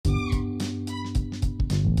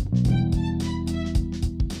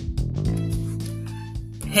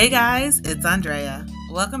Hey guys, it's Andrea.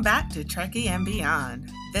 Welcome back to Trekkie and Beyond.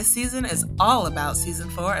 This season is all about season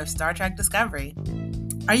 4 of Star Trek Discovery.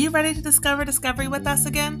 Are you ready to discover Discovery with us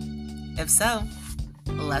again? If so,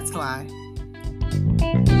 let's fly.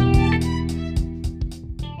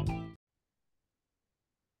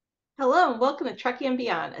 Hello and welcome to Trekkie and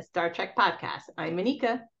Beyond, a Star Trek podcast. I'm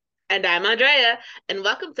Monika. And I'm Andrea, and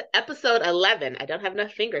welcome to episode 11. I don't have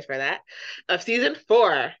enough fingers for that, of season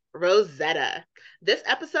 4, Rosetta. This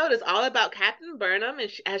episode is all about Captain Burnham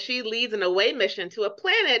as she leads an away mission to a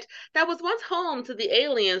planet that was once home to the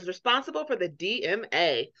aliens responsible for the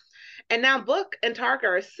DMA. And now Book and Tarka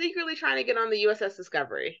are secretly trying to get on the USS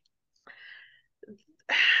Discovery.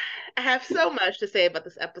 I have so much to say about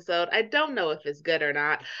this episode. I don't know if it's good or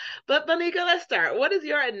not. But Monika, let's start. What is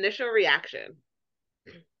your initial reaction?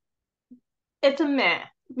 It's a meh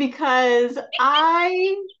because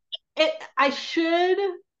I should,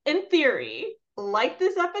 in theory, like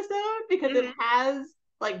this episode because it has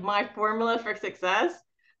like my formula for success,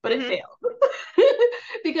 but it failed.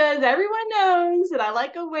 Because everyone knows that I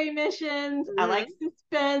like away missions, I like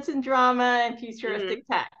suspense and drama and futuristic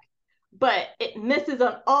tech. But it misses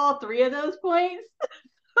on all three of those points.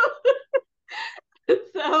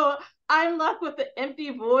 So I'm left with the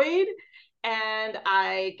empty void. And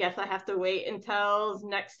I guess I have to wait until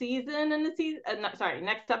next season and the season,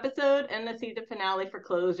 next episode and the season finale for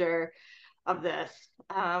closure of this.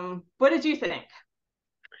 What did you think?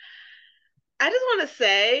 I just want to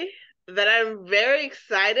say that I'm very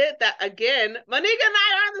excited that, again, Monika and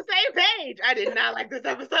I are on the same page. I did not like this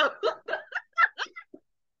episode.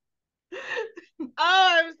 Oh,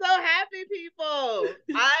 I'm so happy, people.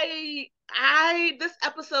 This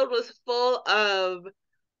episode was full of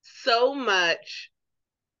so much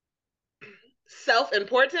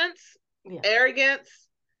self-importance, arrogance,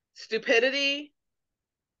 stupidity,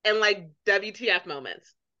 and like WTF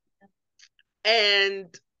moments. And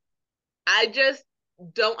I just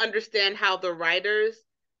don't understand how the writers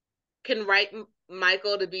can write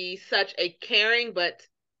Michael to be such a caring but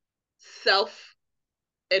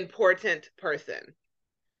self-important person.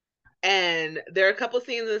 And there are a couple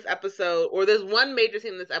scenes in this episode, or there's one major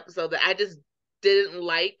scene in this episode that I just didn't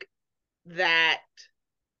like. That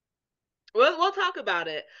we'll talk about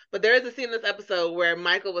it, but there is a scene in this episode where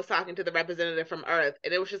Michael was talking to the representative from Earth,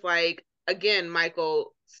 and it was just like, again,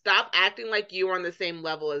 Michael, stop acting like you are on the same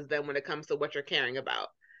level as them when it comes to what you're caring about.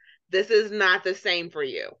 This is not the same for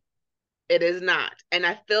you. It is not. And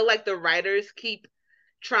I feel like the writers keep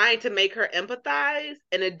trying to make her empathize,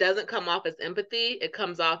 and it doesn't come off as empathy. It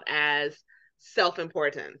comes off as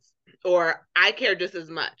self-importance, or I care just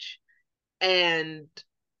as much. And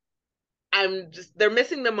they're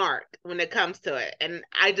missing the mark when it comes to it. And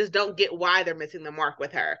I just don't get why they're missing the mark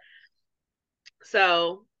with her.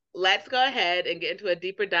 So let's go ahead and get into a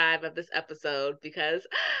deeper dive of this episode, because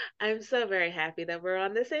I'm so very happy that we're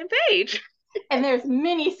on the same page. And there's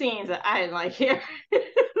many scenes that I didn't like here.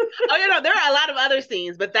 There are a lot of other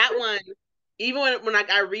scenes, but that one, even when like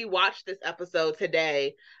I rewatched this episode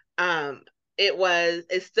today,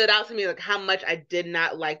 it stood out to me like how much I did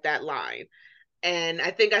not like that line. And I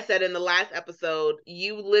think I said in the last episode,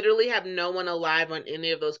 you literally have no one alive on any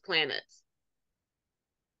of those planets.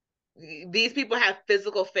 These people have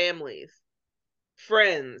physical families,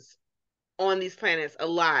 friends on these planets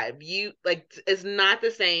alive. You like, it's not the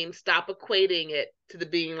same. Stop equating it to the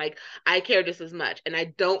being like, I care just as much. And I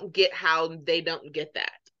don't get how they don't get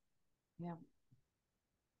that. Yeah.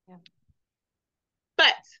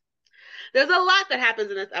 But there's a lot that happens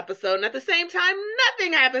in this episode, and at the same time,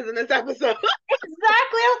 nothing happens in this episode.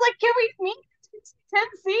 Exactly. I was like, can we meet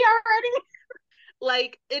 10C already?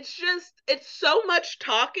 Like, it's so much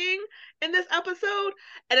talking in this episode,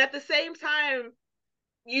 and at the same time,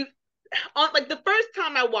 like the first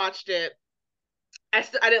time I watched it, I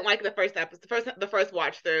didn't like the first episode, the first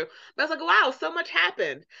watch through. But I was like, wow, so much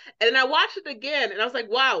happened. And then I watched it again, and I was like,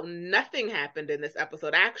 wow, nothing happened in this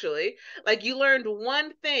episode, actually. Like, you learned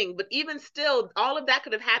one thing, but even still, all of that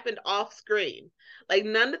could have happened off screen. Like,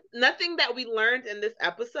 nothing that we learned in this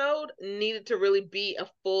episode needed to really be a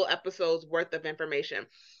full episode's worth of information.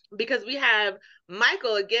 Because we have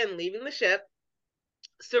Michael, again, leaving the ship,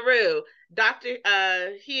 Saru, Dr.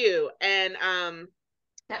 Hugh, and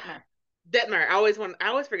Detmer. I always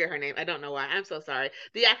forget her name. I don't know why. I'm so sorry.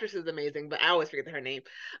 The actress is amazing, but I always forget her name.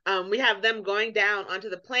 We have them going down onto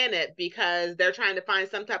the planet because they're trying to find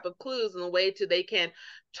some type of clues in a way they can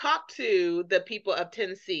talk to the people of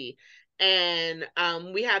 10C. And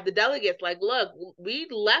we have the delegates like, look, we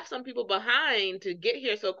left some people behind to get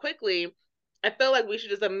here so quickly. I feel like we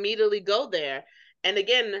should just immediately go there. And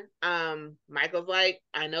again, Michael's like,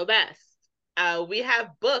 I know best. We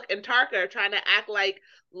have Book and Tarka trying to act like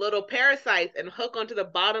little parasites and hook onto the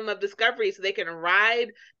bottom of Discovery so they can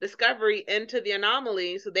ride Discovery into the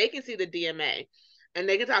anomaly so they can see the DMA and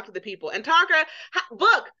they can talk to the people. And Tarka,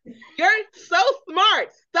 Book, you're so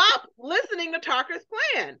smart. Stop listening to Tarka's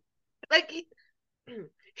plan. Like,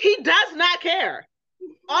 he does not care.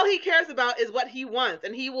 All he cares about is what he wants,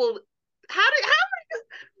 and he will.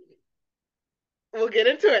 We'll get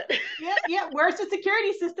into it. Yeah. Where's the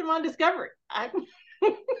security system on Discovery?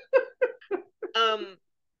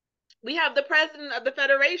 We have the president of the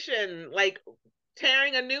Federation, like,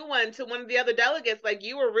 tearing a new one to one of the other delegates, like,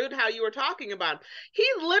 you were rude how you were talking about him.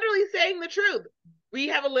 He's literally saying the truth. We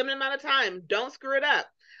have a limited amount of time. Don't screw it up.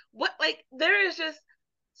 What, like, there is just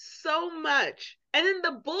so much. And then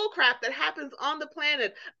the bullcrap that happens on the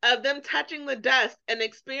planet of them touching the dust and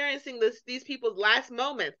experiencing these people's last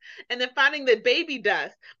moments and then finding the baby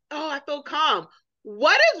dust. Oh, I feel calm.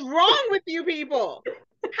 What is wrong with you people?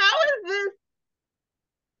 How is this?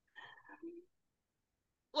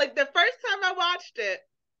 Like, the first time I watched it,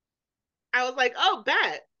 I was like, oh,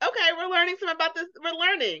 bet. Okay, we're learning something about this. We're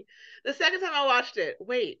learning. The second time I watched it,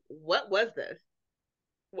 wait, what was this?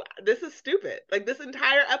 This is stupid. Like, this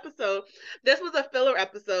entire episode, this was a filler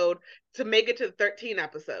episode to make it to 13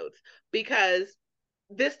 episodes because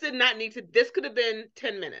this did not need to, this could have been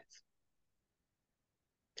 10 minutes.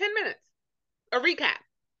 10 minutes. A recap.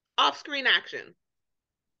 Off-screen action.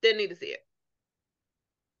 Didn't need to see it.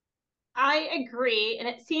 I agree. And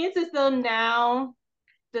it seems as though now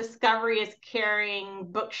Discovery is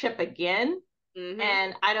carrying Bookship again. Mm-hmm.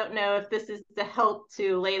 And I don't know if this is to help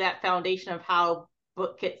to lay that foundation of how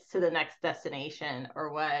Book gets to the next destination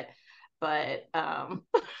or what. But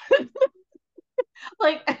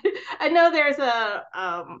like, I know there's a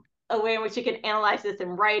way in which you can analyze this in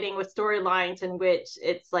writing with storylines in which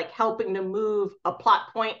it's like helping to move a plot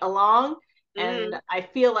point along. Mm-hmm. And I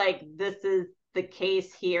feel like this is the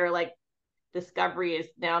case here. Like, Discovery is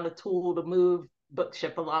now the tool to move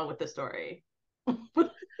Bookship along with the story.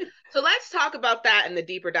 So let's talk about that in the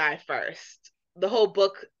deeper dive first. The whole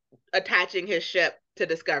Book attaching his ship to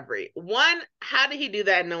Discovery. One, how did he do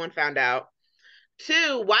that and no one found out?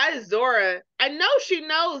 Two, why is Zora, I know she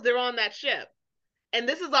knows they're on that ship. And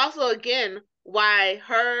this is also, again, why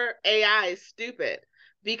her AI is stupid.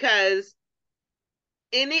 Because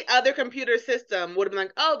any other computer system would have been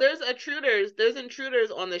like, oh, there's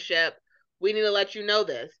intruders on the ship. We need to let you know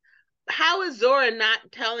this. How is Zora not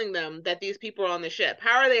telling them that these people are on the ship?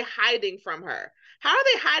 How are they hiding from her? How are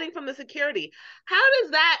they hiding from the security? How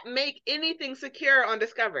does that make anything secure on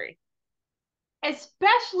Discovery?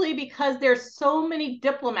 Especially because there's so many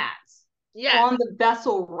diplomats on the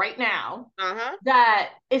vessel right now that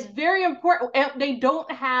is very important. And they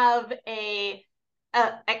don't have a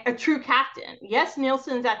true captain. Yes,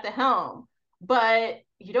 Nielsen's at the helm, but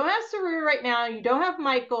you don't have Saru right now. You don't have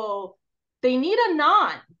Michael. They need a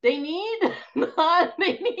non. They need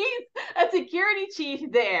They need a security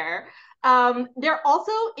chief there. They're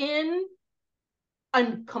also in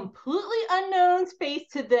a completely unknown space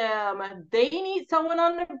to them. They need someone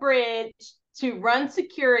on the bridge to run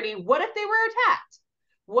security. What if they were attacked?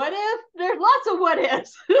 What if there's lots of what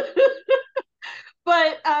ifs?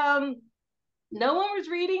 But no one was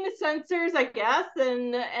reading the sensors, I guess,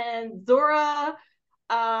 and Zora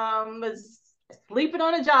was sleeping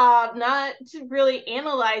on a job, not really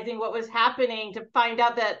analyzing what was happening to find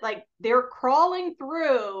out that, like, they're crawling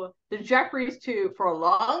through the Jeffries tube for a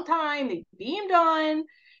long time. They beamed on.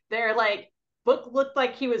 They're like, Book looked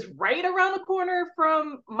like he was right around the corner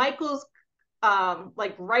from Michael's,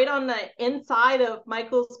 like right on the inside of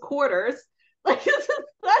Michael's quarters. Like, this is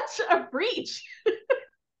such a breach.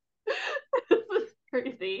 This is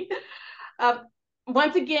crazy.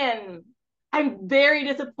 Once again, I'm very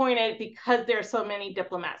disappointed because there are so many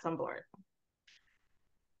diplomats on board.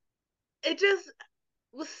 It just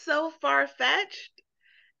was so far-fetched.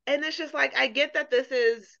 And it's just like, I get that this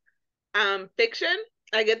is fiction.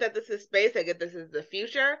 I get that this is space. I get this is the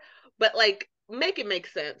future. But, like, make it make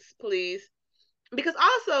sense, please. Because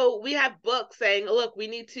also, we have Book saying, look, we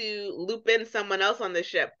need to loop in someone else on this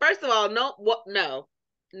ship. First of all,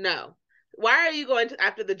 no. Why are you going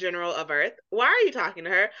after the General of Earth? Why are you talking to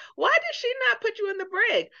her? Why did she not put you in the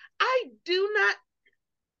brig? I do not.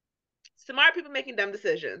 Smart people making dumb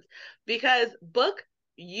decisions. Because, Book,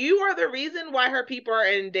 you are the reason why her people are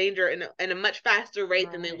in danger in a much faster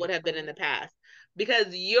rate than they would have been in the past. Because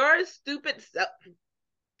your stupid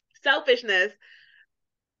selfishness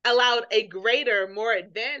allowed a greater, more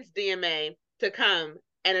advanced DMA to come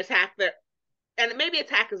and attack and maybe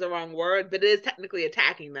attack is the wrong word, but it is technically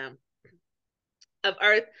attacking them, of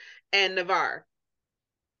Earth and Navarre.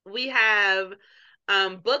 We have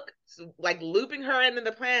Book like looping her into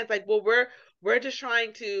the plans, like, well, we're just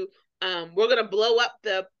trying to we're gonna blow up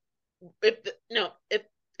the if the, no if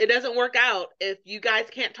it doesn't work out, if you guys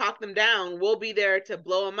can't talk them down, we'll be there to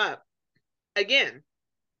blow them up. Again,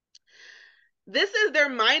 this is their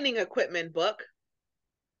mining equipment, Book.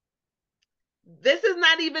 This is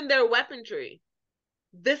not even their weaponry.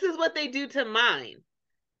 This is what they do to mine.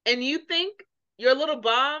 And you think your little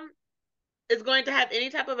bomb is going to have any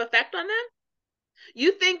type of effect on them?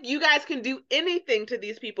 You think you guys can do anything to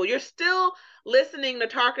these people? You're still listening to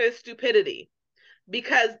Tarka's stupidity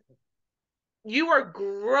because you are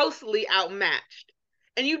grossly outmatched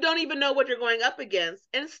and you don't even know what you're going up against.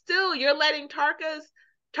 And still you're letting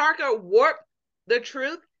Tarka warp the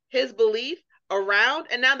truth, his belief around.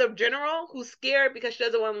 And now the general, who's scared because she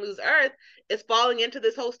doesn't want to lose Earth, is falling into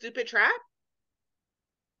this whole stupid trap.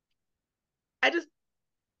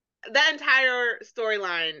 That entire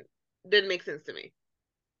storyline didn't make sense to me.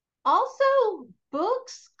 Also,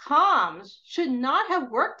 Book's comms should not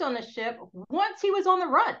have worked on the ship once he was on the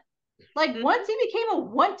run. Like, once he became a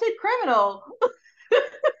wanted criminal in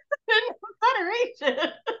the Federation,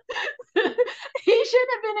 he should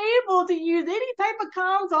have been able to use any type of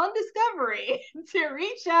comms on Discovery to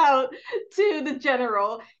reach out to the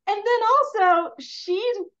general. And then also, she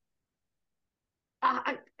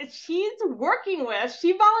volunteered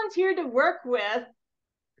to work with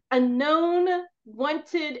a known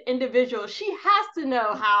wanted individual. She has to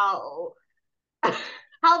know how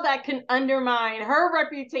that can undermine her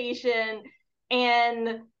reputation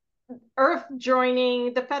and Earth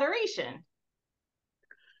joining the Federation.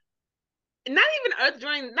 Not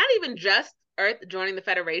even just Earth joining the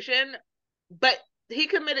Federation, but he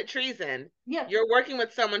committed treason. Yeah. You're working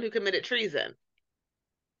with someone who committed treason.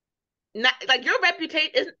 Not like your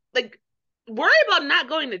reputation is like, worry about not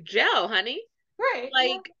going to jail, honey. Right.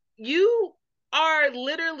 Like, you are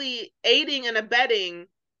literally aiding and abetting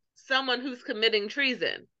someone who's committing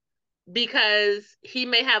treason because he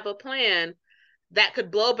may have a plan that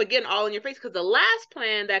could blow up again all in your face. Because the last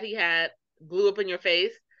plan that he had blew up in your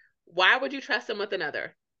face. Why would you trust him with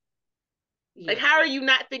another? Yeah. Like, how are you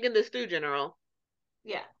not thinking this through, General?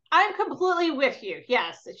 Yeah, I'm completely with you.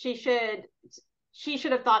 Yes, she should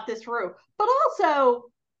have thought this through. But also,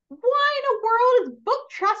 why in the world is Book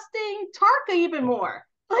trusting Tarka even more?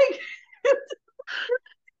 Like,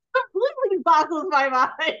 completely boggles my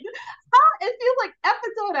mind. It feels like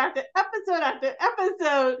episode after episode after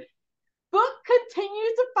episode, Book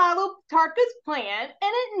continues to follow Tarka's plan, and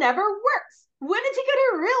it never works. When is he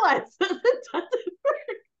gonna realize that it doesn't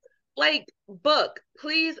work? Like, Book,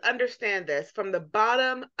 please understand this from the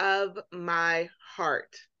bottom of my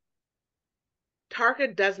heart.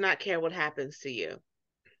 Tarka does not care what happens to you.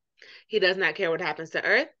 He does not care what happens to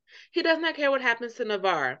Earth. He does not care what happens to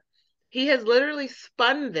Navarre. He has literally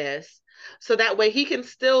spun this so that way he can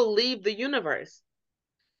still leave the universe.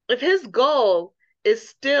 If his goal is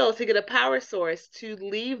still to get a power source to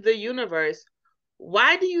leave the universe,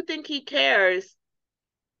 why do you think he cares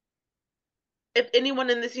if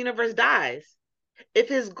anyone in this universe dies? If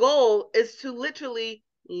his goal is to literally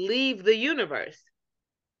leave the universe.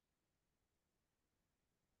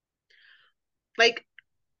 Like,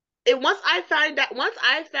 once I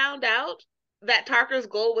found out that Tarka's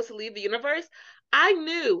goal was to leave the universe, I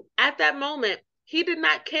knew at that moment he did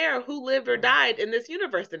not care who lived or died in this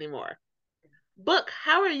universe anymore. Book,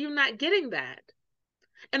 how are you not getting that?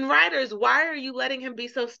 And writers, why are you letting him be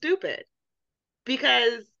so stupid?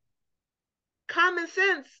 Because common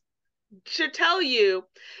sense should tell you,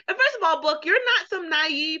 and first of all, Book, you're not some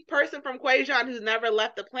naive person from Quajon who's never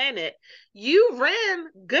left the planet. You ran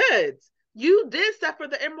goods. You did stuff for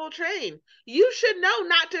the Emerald Train. You should know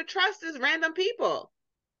not to trust these random people.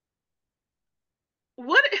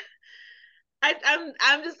 What? I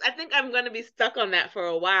think I'm going to be stuck on that for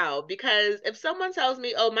a while, because if someone tells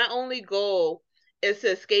me, oh, my only goal is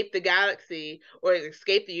to escape the galaxy or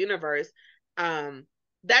escape the universe,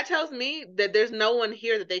 that tells me that there's no one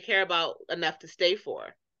here that they care about enough to stay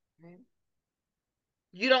for. Right.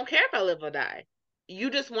 You don't care if I live or die.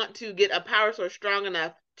 You just want to get a power source strong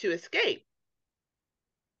enough to escape.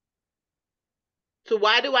 So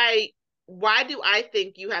why do I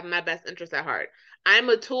think you have my best interest at heart? I'm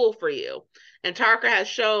a tool for you. And Tarka has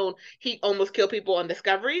shown he almost killed people on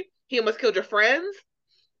Discovery. He almost killed your friends.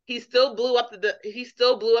 He still blew up the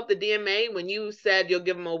DMA when you said you'll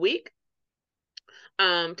give him a week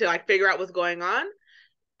to like figure out what's going on.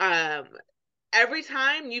 Every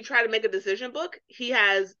time you try to make a decision, Book, he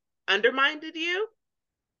has undermined you.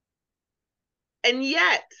 And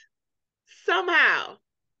yet, somehow,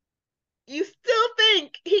 you still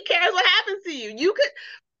think he cares what happens to you.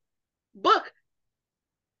 Book,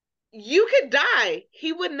 you could die.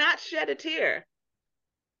 He would not shed a tear.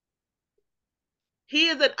 He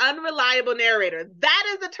is an unreliable narrator. That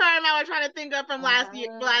is the term I was trying to think of from last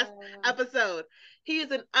episode. He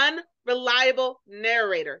is an unreliable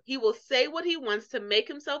narrator. He will say what he wants to make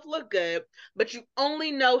himself look good, but you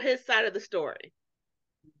only know his side of the story.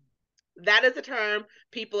 That is a term,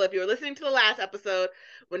 people, if you were listening to the last episode,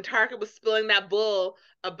 when Tarka was spilling that bull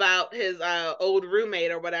about his old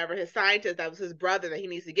roommate or whatever, his scientist, that was his brother that he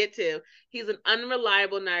needs to get to, he's an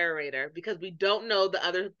unreliable narrator because we don't know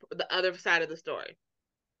the other side of the story.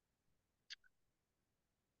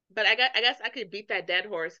 But I guess I could beat that dead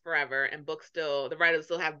horse forever, and the writer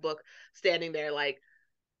still have Book standing there like,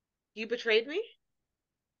 you betrayed me?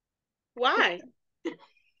 Why?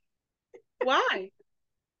 Why?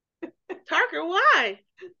 Tarka, why?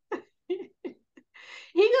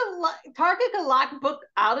 Tarka could lock Book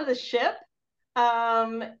out of the ship,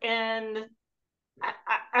 and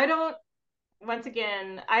I don't. Once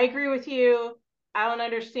again, I agree with you. I don't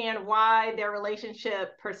understand why their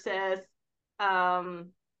relationship persists.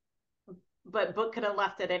 But Book could have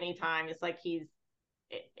left at any time. It's like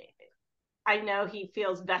I know he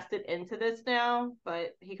feels vested into this now,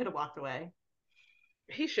 but he could have walked away.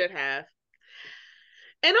 He should have.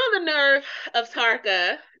 And on the nerve of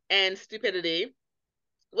Tarka and stupidity,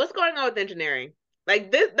 what's going on with engineering?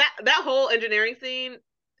 Like that whole engineering scene,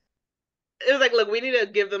 it was like, look, we need to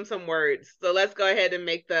give them some words. So let's go ahead and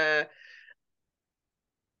make the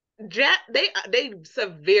Jet. They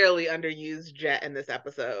severely underused Jet in this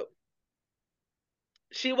episode.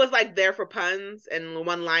 She was like there for puns and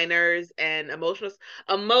one-liners and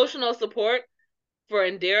emotional support for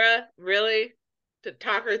Indira, really, to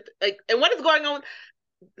talk her like. And what is going on?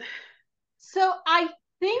 So I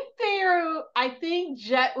think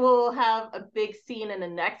Jet will have a big scene in the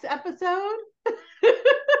next episode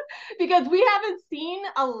because we haven't seen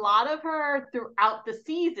a lot of her throughout the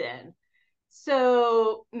season.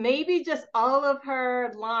 So maybe just all of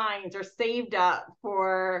her lines are saved up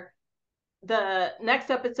for the next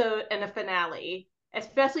episode and the finale,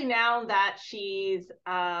 especially now that she's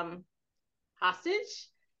hostage.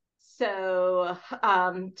 So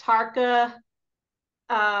Tarka,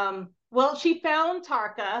 well, she found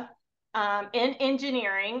Tarka in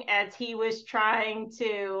engineering as he was trying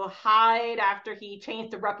to hide after he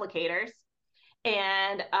changed the replicators.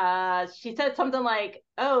 And she said something like,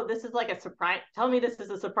 oh, this is like a surprise. Tell me this is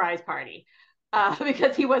a surprise party.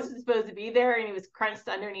 Because he wasn't supposed to be there and he was crunched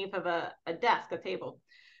underneath of a desk, a table.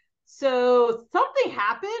 So something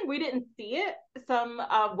happened. We didn't see it. Some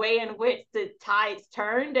way in which the tides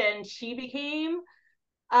turned and she became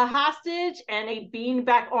a hostage and they beamed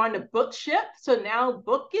back on the Book ship. So now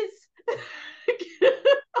Book is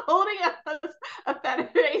holding a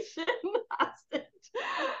Federation hostage.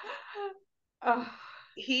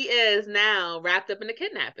 He is now wrapped up in a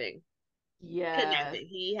kidnapping. Yeah. Kidnapping.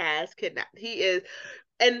 He has kidnapped. He is.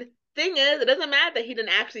 And thing is, it doesn't matter that he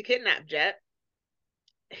didn't actually kidnap Jet.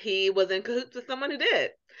 He was in cahoots with someone who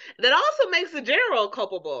did. That also makes the general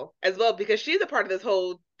culpable as well, because she's a part of this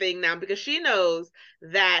whole thing now, because she knows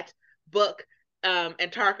that Book and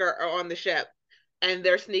Tarka are on the ship and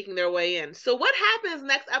they're sneaking their way in. So what happens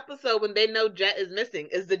next episode when they know Jet is missing?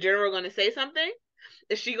 Is the general going to say something?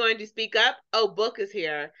 Is she going to speak up? Oh, Book is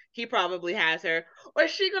here. He probably has her. Or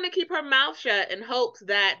is she going to keep her mouth shut in hopes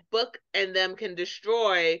that Book and them can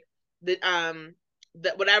destroy the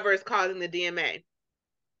whatever is causing the DMA?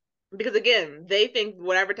 Because again, they think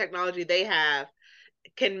whatever technology they have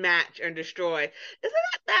can match and destroy. Isn't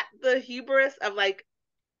that the hubris of like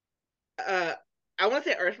I want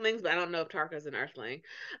to say Earthlings, but I don't know if Tarka's an Earthling.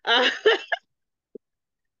 Isn't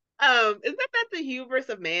that the hubris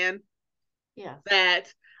of man? Yeah.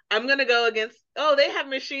 That I'm gonna go against, oh, they have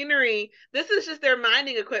machinery. This is just their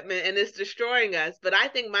mining equipment and it's destroying us, but I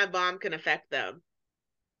think my bomb can affect them.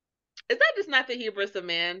 Is that just not the hubris of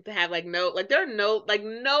man to have like you're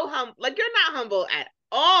not humble at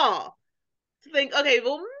all to think, okay,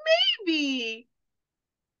 well, maybe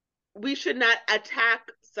we should not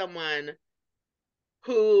attack someone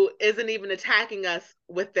who isn't even attacking us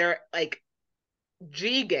with their like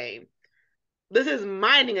G game. This is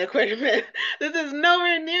mining equipment. This is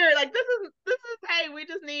nowhere near like this is hey, we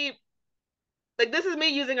just need like this is me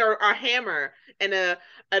using our hammer and a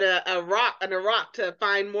rock to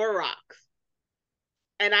find more rocks.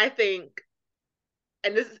 And I think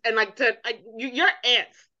you're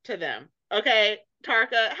ants to them. Okay,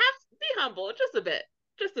 Tarka, be humble just a bit.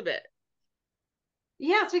 Just a bit.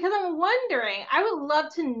 Yes, because I'm wondering, I would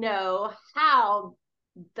love to know how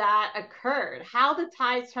that occurred, how the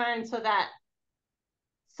tides turned so that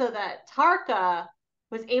Tarka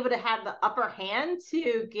was able to have the upper hand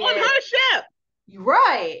to get on her ship.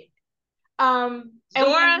 Right.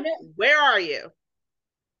 Zora, where are you?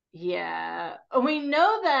 Yeah. We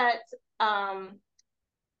know that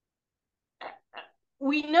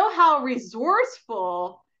we know how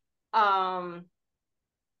resourceful oh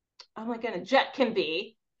my goodness, Jet can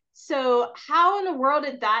be. So how in the world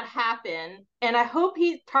did that happen? And I hope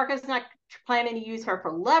Tarka's not planning to use her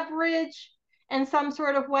for leverage in some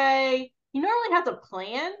sort of way. He normally has a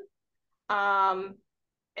plan.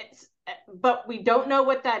 It's but we don't know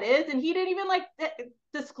what that is, and he didn't even like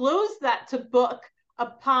disclose that to Book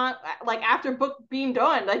upon like after Book being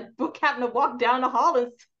done. Like Book happened to walk down the hall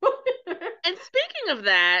and. And speaking of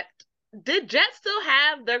that, did Jet still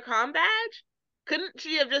have their comm badge? Couldn't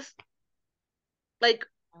she have just like?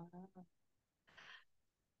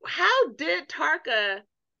 How did Tarka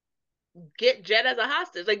get Jet as a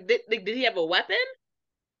hostage? Like, did he have a weapon?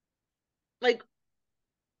 Like,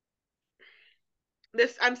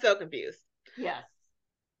 this, I'm so confused. Yes.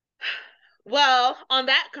 Well, on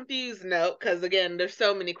that confused note, because again, there's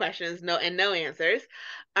so many questions, no answers.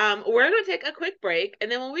 We're going to take a quick break,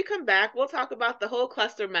 and then when we come back, we'll talk about the whole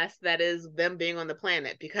cluster mess that is them being on the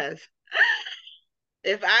planet. Because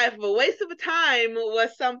if a waste of a time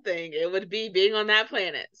was something, it would be being on that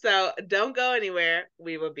planet. So don't go anywhere.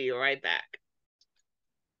 We will be right back.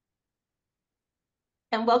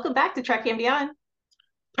 And welcome back to Trek and Beyond.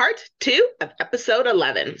 Part 2 of episode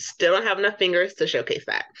 11. Still don't have enough fingers to showcase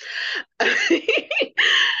that.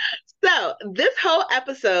 So this whole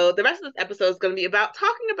episode, the rest of this episode is going to be about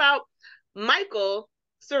talking about Michael,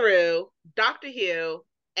 Saru, Dr. Hugh,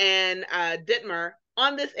 and Dittmer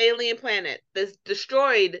on this alien planet, this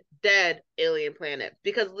destroyed, dead alien planet.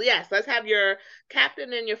 Because yes, let's have your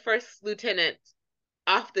captain and your first lieutenant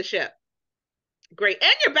off the ship. Great.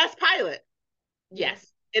 And your best pilot. Yes.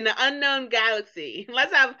 In the unknown galaxy.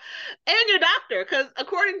 Let's have, and your doctor, because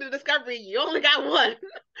according to Discovery, you only got one.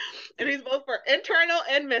 And he's both for internal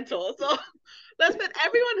and mental. So let's put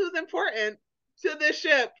everyone who's important to this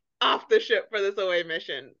ship off the ship for this away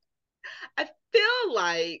mission. I feel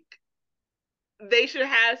like they should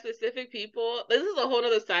have specific people. This is a whole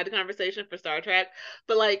other side of the conversation for Star Trek,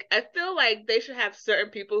 but like I feel like they should have certain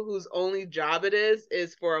people whose only job it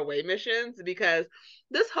is for away missions, because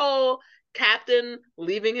this whole captain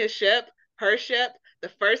leaving his ship, her ship, the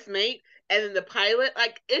first mate, and then the pilot,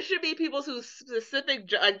 like it should be people whose specific,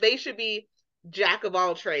 like they should be jack of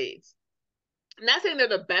all trades. I'm not saying they're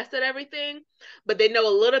the best at everything, but they know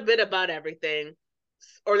a little bit about everything,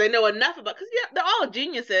 or they know enough about, because yeah, they're all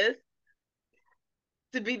geniuses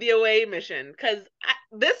to be the away mission. Because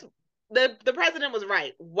the president was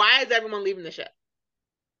right. Why is everyone leaving the ship?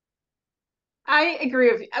 I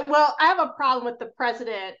agree with you. Well, I have a problem with the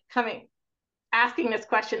president asking this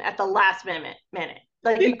question at the last minute.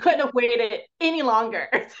 Like you couldn't have waited any longer.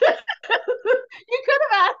 You could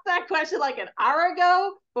have asked that question like an hour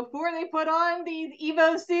ago before they put on these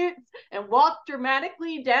Evo suits and walked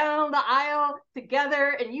dramatically down the aisle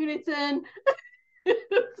together in unison.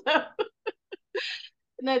 So,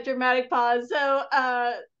 in that dramatic pause. So,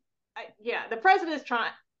 yeah, the president's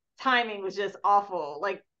timing was just awful.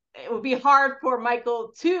 Like it would be hard for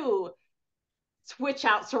Michael to switch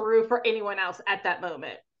out Saru for anyone else at that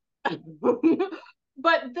moment.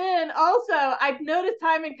 But then also, I've noticed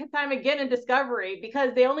time and time again in Discovery,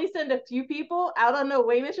 because they only send a few people out on the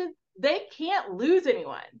away missions, they can't lose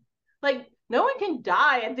anyone. Like, no one can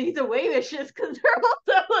die at these away missions because they're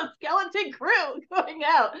also a skeleton crew going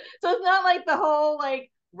out. So it's not like the whole like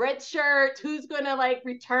red shirt, who's gonna like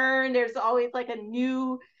return. There's always like a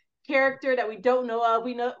new character that we don't know of.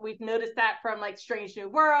 We've noticed that from like Strange New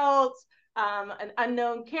Worlds. An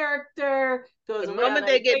unknown character goes the around. The moment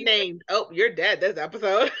they get named, oh, you're dead this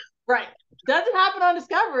episode. Right. Doesn't happen on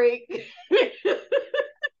Discovery. Because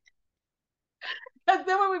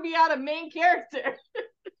then we would be out a main character.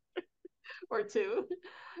 Or two.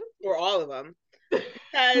 Or all of them.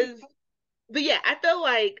 Because, but yeah, I feel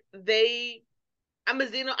like I'm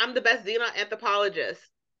the best xenoanthropologist.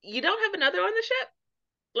 You don't have another on the ship?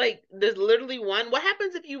 Like, there's literally one. What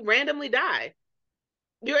happens if you randomly die?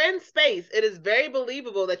 You're in space. It is very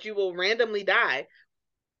believable that you will randomly die.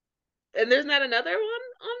 And there's not another one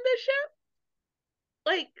on this ship?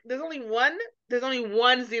 Like, there's only one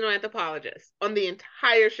xenoanthropologist on the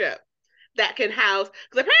entire ship that can house,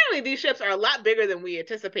 because apparently these ships are a lot bigger than we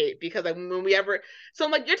anticipate, because like when we ever, so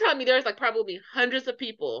I'm like, you're telling me there's like probably hundreds of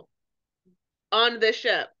people on this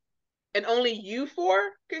ship and only you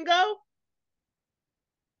 4 can go?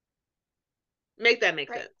 Make that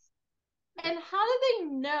make sense. And how do they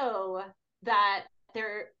know that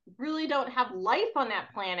there really don't have life on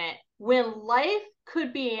that planet when life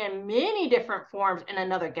could be in many different forms in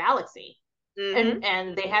another galaxy.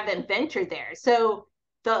 And they haven't ventured there. So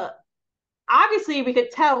obviously we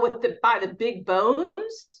could tell by the big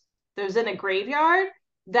bones there's in a graveyard,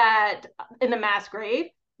 that in the mass grave,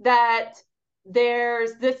 that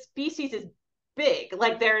this species is big,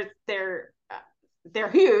 like they're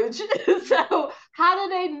huge. So how do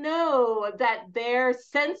they know that their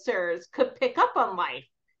sensors could pick up on life?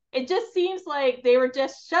 It just seems like they were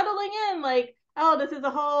just shuttling in, like, oh, this is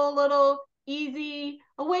a whole little easy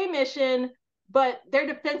away mission, but their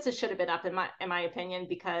defenses should have been up, in my opinion,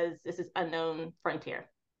 because this is unknown frontier.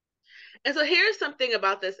 And so here's something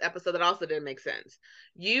about this episode that also didn't make sense.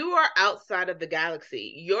 You are outside of the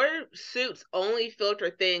galaxy. Your suits only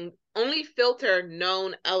filter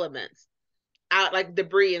known elements out, like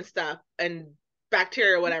debris and stuff and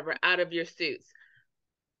bacteria or whatever, out of your suits.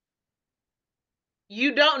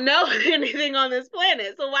 You don't know anything on this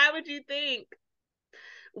planet. So why would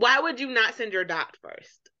you not send your dot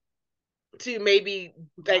first to maybe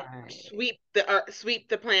like sweep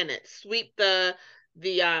the planet, sweep the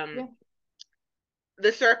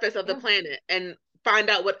surface of the planet and find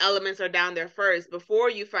out what elements are down there first before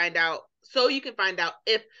you find out, so you can find out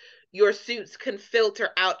if your suits can filter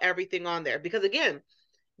out everything on there. Because again,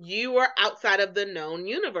 you are outside of the known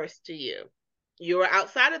universe to you. You are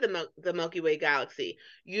outside of the Milky Way galaxy.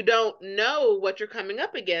 You don't know what you're coming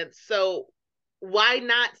up against. So why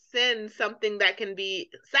not send something that can be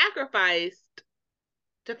sacrificed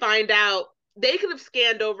to find out? They could have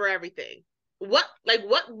scanned over everything. What they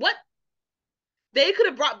could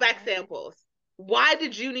have brought back samples. Why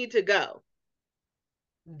did you need to go?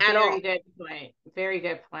 Very good point. Very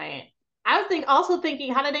good point. I was also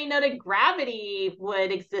thinking, how did they know that gravity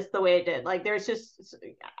would exist the way it did? Like,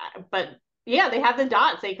 but yeah, they have the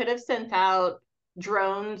dots. They could have sent out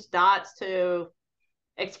dots to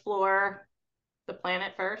explore the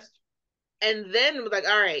planet first. And then was like,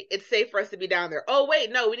 all right, it's safe for us to be down there. Oh,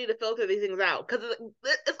 wait, no, we need to filter these things out. Because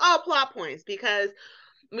it's all plot points. Because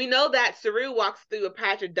we know that Saru walks through a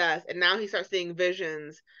patch of dust and now he starts seeing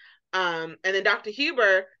visions. And then Dr.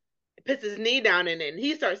 Huber puts his knee down in it and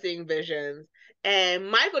he starts seeing visions. And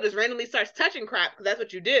Michael just randomly starts touching crap because that's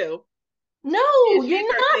what you do. No, you're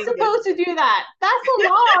not supposed to do that. That's a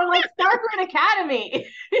law, like Starfruit Academy.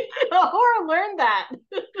 Horror learned that.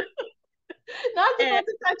 Not supposed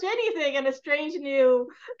to touch anything in a strange new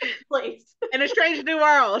place. In a strange new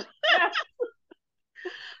world.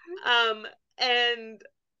 And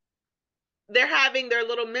they're having their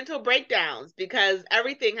little mental breakdowns because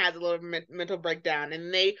everything has a little mental breakdown,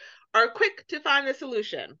 and they are quick to find the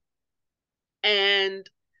solution. And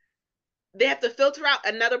they have to filter out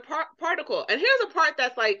another particle. And here's a part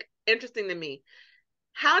that's like interesting to me.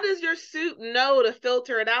 How does your suit know to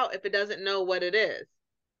filter it out if it doesn't know what it is?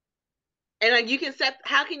 And like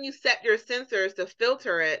how can you set your sensors to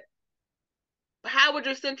filter it? How would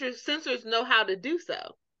your sensors know how to do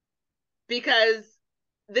so? Because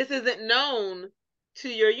this isn't known to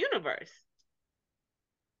your universe.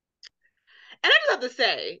 And I just have to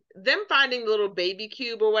say, them finding the little baby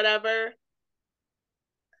cube or whatever,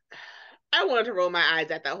 I wanted to roll my eyes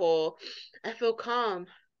at that whole, I feel calm.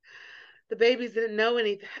 The babies didn't know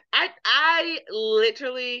anything. I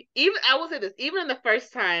literally, I will say this, even in the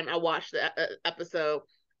first time I watched the episode,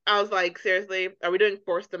 I was like, seriously, are we doing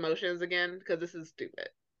forced emotions again? Because this is stupid.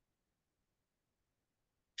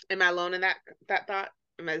 Am I alone in that thought?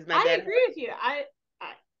 I agree with you. I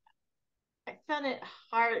found it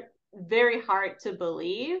very hard to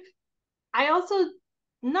believe. I also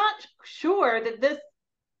not sure that this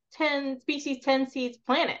 10 seeds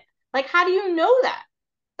planet. Like, how do you know that?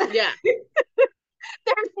 Yeah.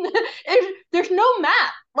 there's no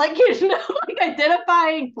map. Like, there's no like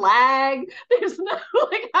identifying flag. There's no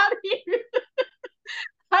like how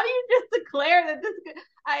do you just declare that this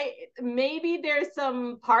maybe there's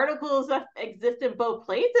some particles that exist in both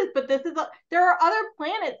places, but there are other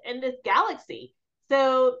planets in this galaxy.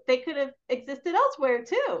 So they could have existed elsewhere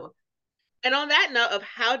too. And on that note of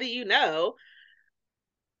how do you know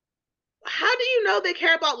they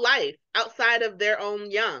care about life outside of their own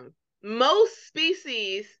young? Most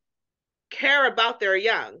species care about their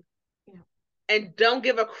young and don't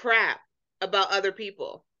give a crap about other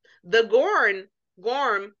people. The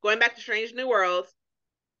Gorm, going back to Strange New Worlds,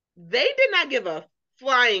 they did not give a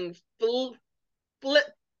flying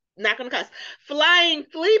flying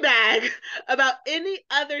flea bag about any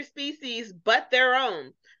other species but their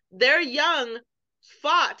own. Their young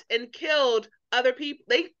fought and killed other people.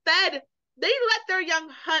 They let their young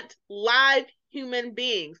hunt live human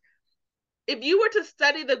beings. if you were to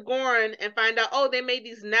study the Gorn and find out, oh, they made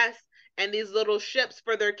these nests and these little ships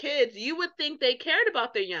for their kids, you would think they cared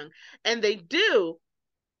about their young. And they do,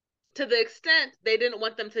 to the extent they didn't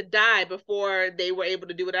want them to die before they were able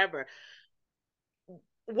to do whatever.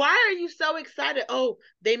 Why are you so excited? Oh,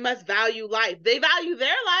 they must value life. They value their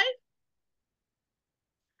life.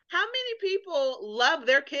 How many people love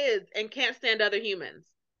their kids and can't stand other humans?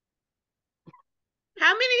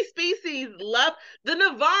 How many species love the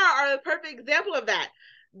Navarre are the perfect example of that.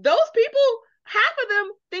 Those people, half of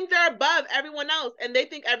them think they're above everyone else and they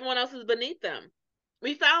think everyone else is beneath them.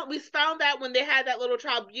 We found that when they had that little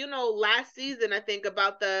tribunal last season, I think,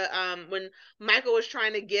 about the when Michael was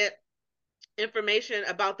trying to get information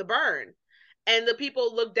about the burn, and the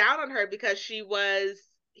people looked down on her because she was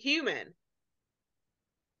human.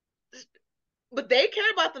 But they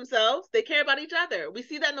care about themselves. They care about each other. We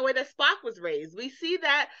see that in the way that Spock was raised. We see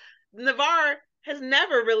that Navarre has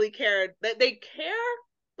never really cared. That they care,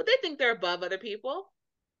 but they think they're above other people.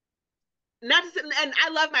 Not to, and I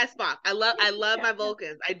love my Spock. I love my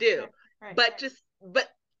Vulcans. I do. Right. But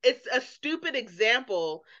it's a stupid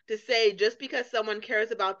example to say just because someone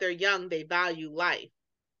cares about their young, they value life.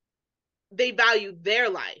 They value their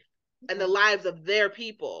life and the lives of their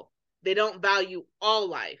people. They don't value all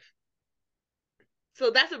life. So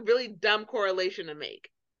that's a really dumb correlation to make.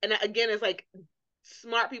 And again, it's like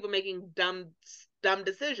smart people making dumb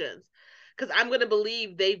decisions. Because I'm going to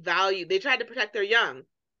believe they tried to protect their young.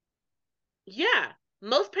 Yeah,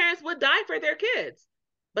 most parents would die for their kids,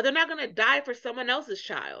 but they're not going to die for someone else's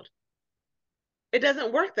child. It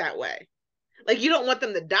doesn't work that way. Like, you don't want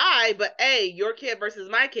them to die, but hey, your kid versus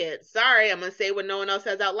my kid. Sorry, I'm going to say what no one else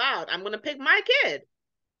says out loud. I'm going to pick my kid.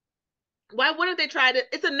 Why wouldn't they try to?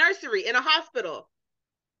 It's a nursery in a hospital.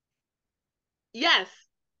 Yes.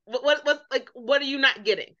 What are you not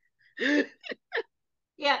getting?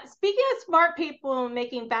 Yeah, speaking of smart people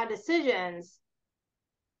making bad decisions,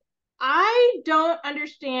 I don't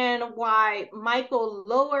understand why Michael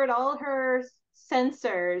lowered all her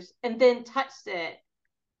sensors and then touched it.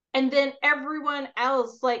 And then everyone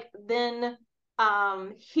else, like then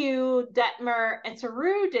Hugh, Detmer, and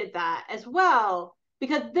Saru did that as well.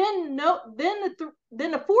 Because then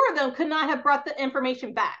the four of them could not have brought the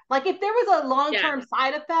information back. Like if there was a long-term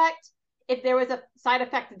side effect, if there was a side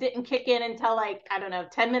effect that didn't kick in until like, I don't know,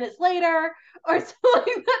 10 minutes later or something like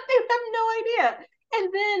that, they have no idea.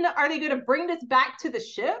 And then are they going to bring this back to the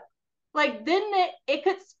ship? Like then it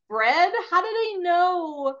could spread. How do they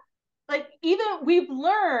know? Like even we've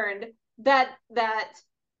learned that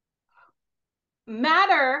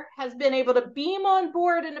matter has been able to beam on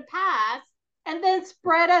board in the past and then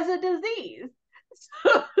spread as a disease.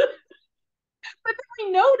 So, but then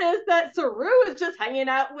we noticed that Saru is just hanging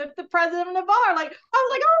out with the president of Navarre. Like I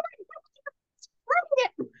was like, oh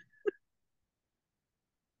my God,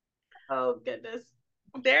 oh goodness.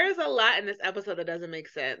 There's a lot in this episode that doesn't make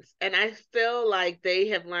sense. And I feel like they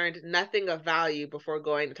have learned nothing of value before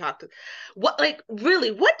going to talk to what did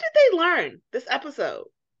they learn this episode?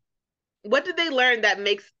 What did they learn that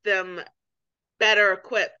makes them better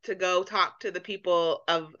equipped to go talk to the people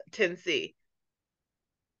of 10C?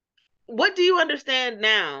 What do you understand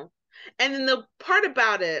now? And then the part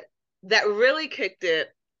about it that really kicked it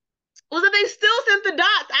was that they still sent the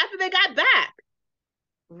dots after they got back.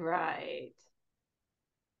 Right.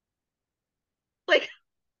 Like,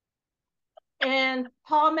 and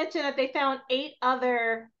Paul mentioned that they found 8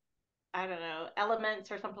 other, I don't know,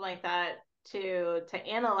 elements or something like that to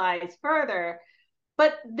analyze further.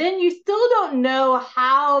 But then you still don't know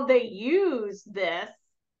how they use this.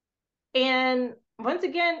 And once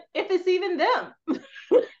again, if it's even them.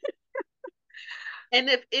 And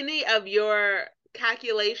if any of your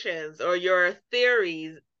calculations or your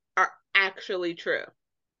theories are actually true.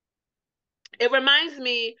 It reminds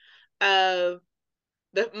me of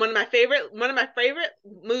one of my favorite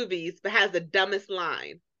movies that has the dumbest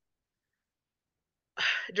line.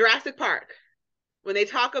 Jurassic Park, when they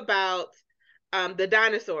talk about the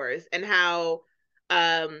dinosaurs and how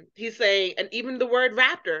he's saying, and even the word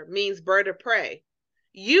raptor means bird of prey.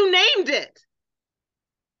 You named it.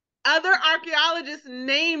 Other archaeologists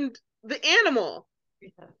named the animal.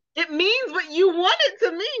 Yeah. It means what you want it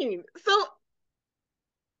to mean. So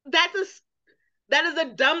that is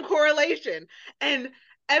a dumb correlation. And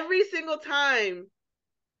every single time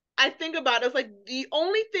I think about it, it's like the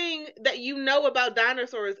only thing that you know about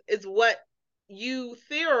dinosaurs is what you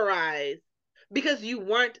theorize because you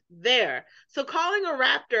weren't there. So calling a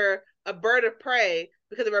raptor a bird of prey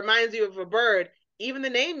because it reminds you of a bird, even the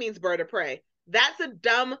name means bird of prey. That's a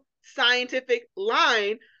dumb scientific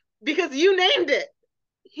line because you named it.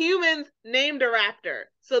 Humans named a raptor.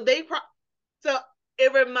 So So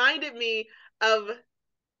it reminded me of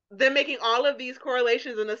them making all of these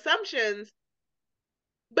correlations and assumptions,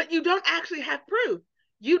 but you don't actually have proof.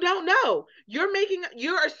 You don't know. You're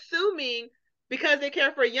assuming because they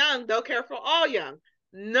care for young, they'll care for all young.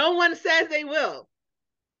 No one says they will.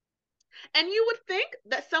 And you would think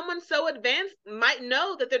that someone so advanced might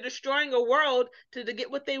know that they're destroying a world to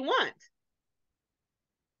get what they want.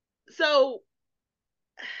 So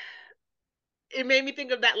it made me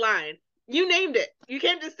think of that line. You named it. You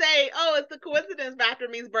can't just say, oh, it's the coincidence factor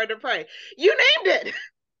means bird of prey. You named it.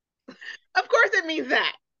 Of course it means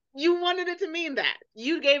that. You wanted it to mean that.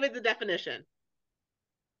 You gave it the definition.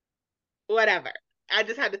 Whatever. I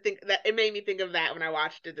just had to think that it made me think of that when I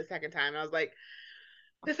watched it the second time. I was like,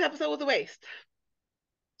 this episode was a waste.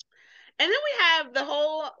 And then we have the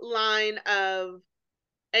whole line of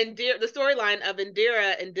the storyline of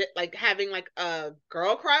Indira and like having like a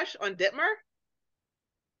girl crush on Dittmer.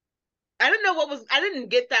 I didn't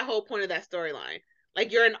get that whole point of that storyline.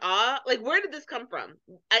 Like, you're in awe. Like, where did this come from?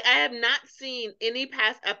 I have not seen any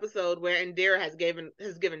past episode where Indira has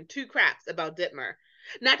given two craps about Dittmer.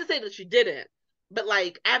 Not to say that she didn't, but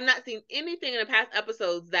like, I have not seen anything in the past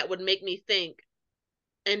episodes that would make me think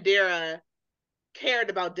Indira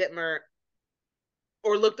cared about Dittmer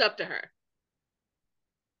or looked up to her.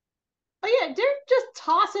 Oh yeah, they're just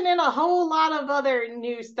tossing in a whole lot of other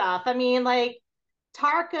new stuff. I mean, like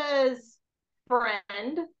Tarka's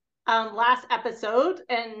friend last episode,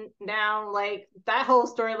 and now like that whole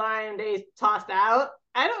storyline they tossed out.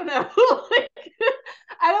 I don't know. Like,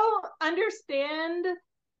 I don't understand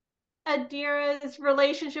Adira's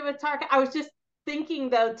relationship with Tarka. I was just thinking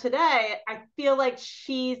though today, I feel like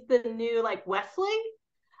she's the new like Wesley.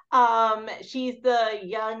 She's the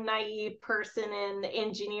young, naive person in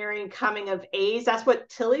engineering coming of age. That's what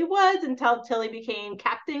Tilly was until Tilly became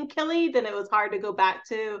Captain Killy. Then it was hard to go back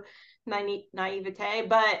to naivete.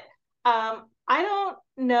 But I don't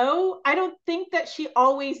know. I don't think that she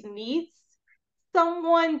always needs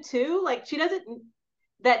someone to like. She doesn't.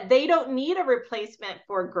 That they don't need a replacement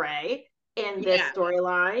for Gray in this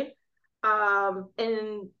storyline.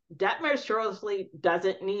 And Detmer surely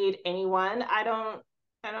doesn't need anyone. I don't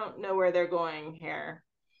know where they're going here.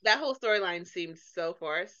 That whole storyline seemed so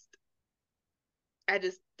forced. I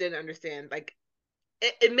just didn't understand. Like,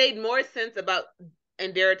 it made more sense about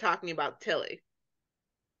Indira talking about Tilly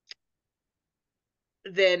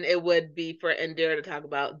than it would be for Indira to talk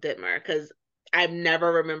about Dittmer, because I've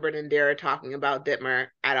never remembered Indira talking about Dittmer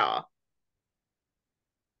at all.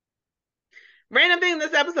 Random thing in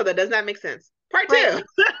this episode that does not make sense. Part two. Right.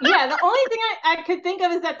 Yeah, the only thing I could think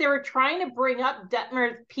of is that they were trying to bring up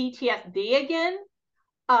Detmer's PTSD again,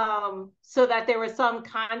 so that there was some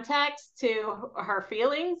context to her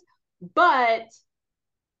feelings. But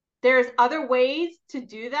there's other ways to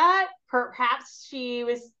do that. Perhaps she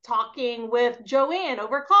was talking with Joanne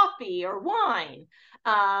over coffee or wine,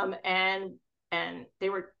 and they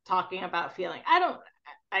were talking about feeling. I don't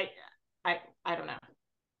know.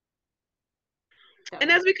 And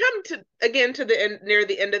as we come to again to the end, near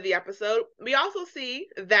the end of the episode, we also see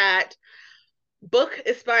that Book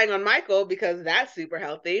is spying on Michael, because that's super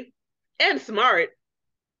healthy and smart,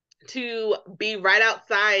 to be right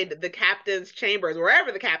outside the captain's chambers,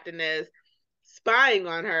 wherever the captain is, spying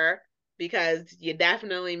on her, because you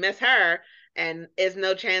definitely miss her, and there's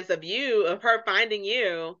no chance of her finding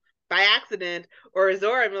you by accident, or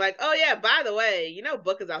Zora and be like, oh yeah, by the way, you know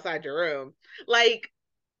Book is outside your room. Like,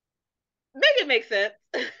 make it make sense.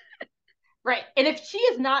 Right. And if she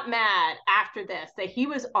is not mad after this that he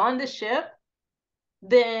was on the ship,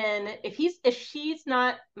 then if she's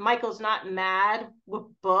not, Michael's not mad with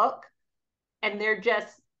Book, and they're just,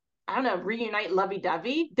 I don't know, reunite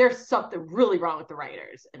lovey-dovey, there's something really wrong with the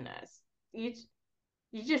writers in this. You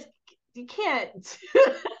can't.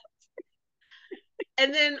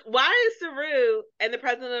 And then why is Saru and the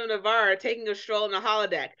president of Navarre taking a stroll in the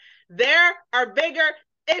holodeck? There are bigger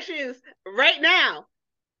issues right now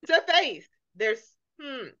to face. There's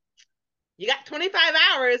you got 25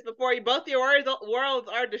 hours before both your worlds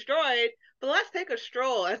are destroyed, but let's take a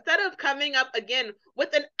stroll instead of coming up again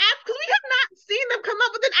with an app, because we have not seen them come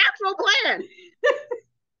up with an actual plan.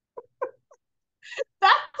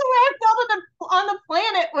 That's the way I felt on the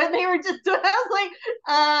planet when they were just doing. I was like,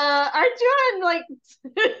 aren't you on like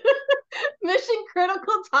mission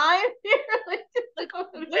critical time here? Like,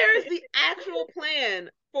 where's the actual plan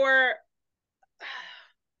for?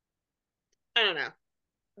 I don't know.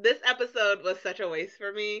 This episode was such a waste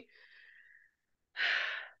for me.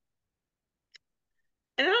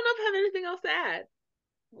 And I don't know if I have anything else to add,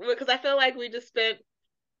 because I feel like we just spent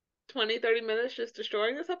 20-30 minutes just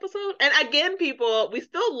destroying this episode. And again, people, we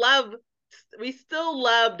still love still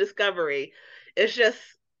love Discovery. It's just,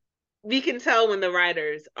 we can tell when the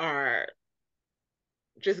writers are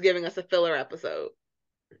just giving us a filler episode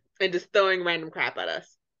and just throwing random crap at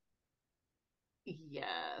us.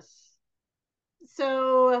 Yes.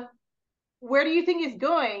 So, where do you think it's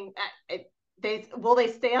going? Will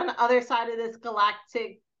they stay on the other side of this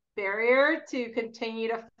galactic barrier to continue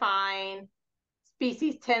to find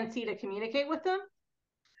species 10C to communicate with them?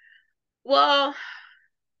 Well,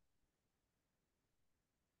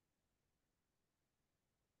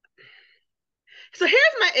 so here's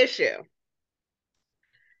my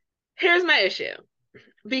issue,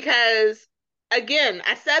 because again,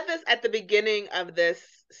 I said this at the beginning of this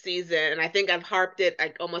season, and I think I've harped it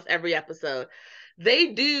like almost every episode.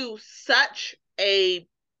 They do such a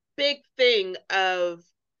big thing of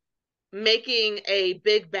making a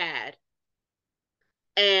big bad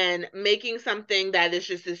and making something that is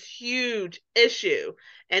just this huge issue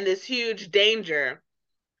and this huge danger,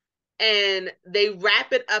 and they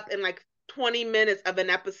wrap it up in like 20 minutes of an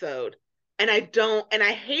episode, and I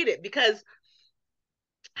hate it, because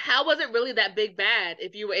how was it really that big bad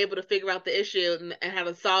if you were able to figure out the issue and how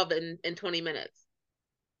to solve it in 20 minutes?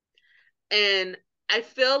 And I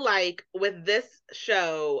feel like with this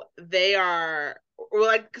show, they are,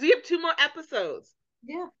 like, because you have 2 more episodes.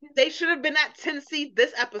 Yeah. They should have been at 10C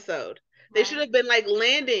this episode. They should have been like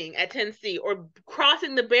landing at 10C or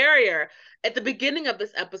crossing the barrier at the beginning of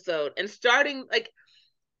this episode and starting like,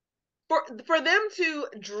 for them to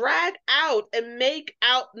drag out and make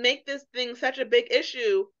this thing such a big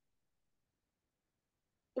issue.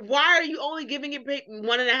 Why are you only giving it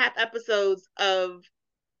 1.5 episodes of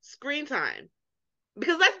screen time?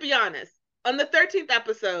 Because let's be honest, on the 13th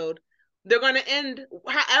episode, they're going to end,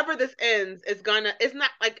 however this ends, it's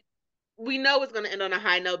not like, we know it's going to end on a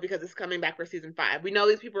high note because it's coming back for season 5. We know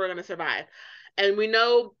these people are going to survive. And we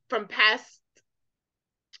know from past,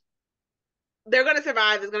 they're going to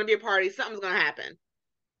survive. There's going to be a party. Something's going to happen.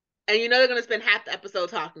 And you know they're going to spend half the episode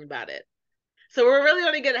talking about it. So we're really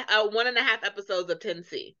only getting 1.5 episodes of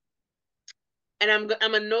 10C. And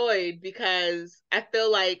I'm annoyed because I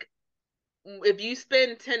feel like if you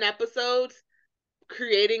spend 10 episodes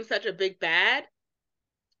creating such a big bad,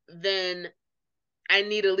 then I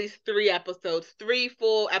need at least 3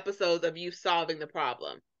 full episodes of you solving the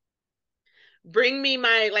problem. Bring me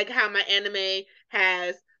how my anime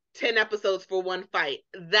has 10 episodes for one fight.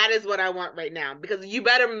 That is what I want right now, because you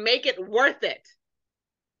better make it worth it.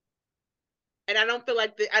 And I don't feel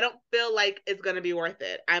like it's going to be worth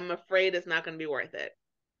it. I'm afraid it's not going to be worth it.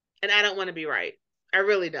 And I don't want to be right. I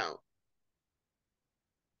really don't.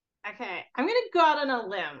 Okay, I'm going to go out on a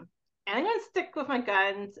limb. And I'm going to stick with my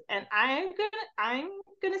guns, and I'm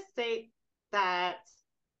going to state that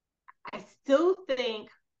I still think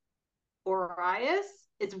Orias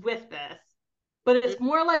is with this, but it's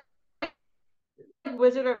more like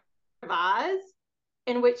Wizard of Oz,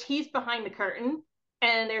 in which he's behind the curtain,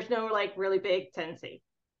 and there's no like really big 10C.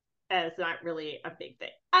 And it's not really a big thing.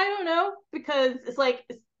 I don't know, because it's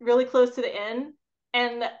really close to the end,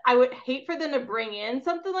 and I would hate for them to bring in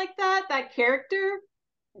something like that character,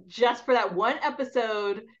 just for that one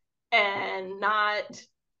episode, and not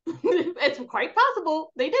it's quite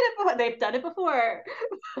possible they did it before, they've done it before,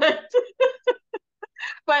 but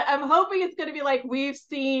I'm hoping it's going to be like we've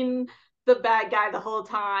seen the bad guy the whole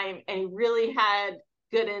time, and he really had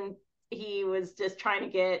he was just trying to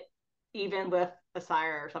get even with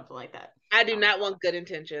Asira or something like that. I do not want good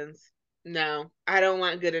intentions. No, I don't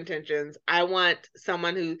want good intentions. I want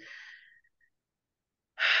someone who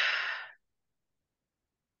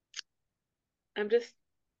I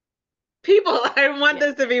want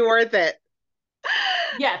this to be worth it.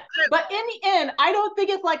 Yes, but in the end, I don't think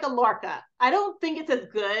it's like a Lorca. I don't think it's as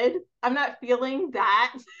good. I'm not feeling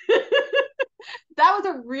that. That was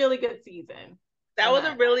a really good season. That was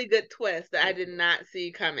a really good twist that I did not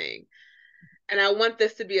see coming. And I want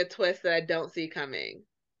this to be a twist that I don't see coming.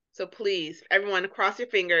 So please, everyone, cross your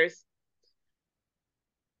fingers.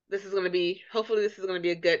 Hopefully this is going to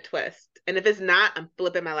be a good twist. And if it's not, I'm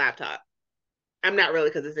flipping my laptop. I'm not really,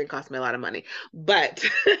 because this didn't cost me a lot of money. But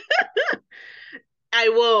I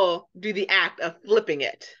will do the act of flipping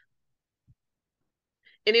it.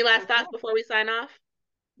 Any last thoughts before we sign off?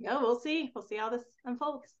 No, we'll see. We'll see how this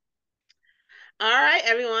unfolds. All right,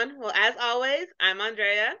 everyone. Well, as always, I'm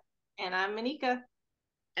Andrea. And I'm Monica.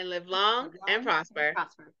 And live long and prosper.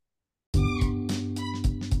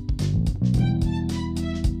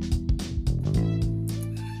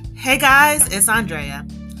 Hey guys, it's Andrea.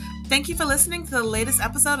 Thank you for listening to the latest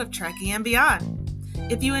episode of Trekkie and Beyond.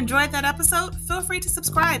 If you enjoyed that episode, feel free to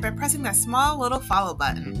subscribe by pressing that small little follow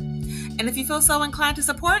button. And if you feel so inclined to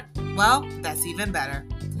support, well, that's even better.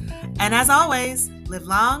 And as always, live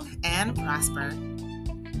long and prosper.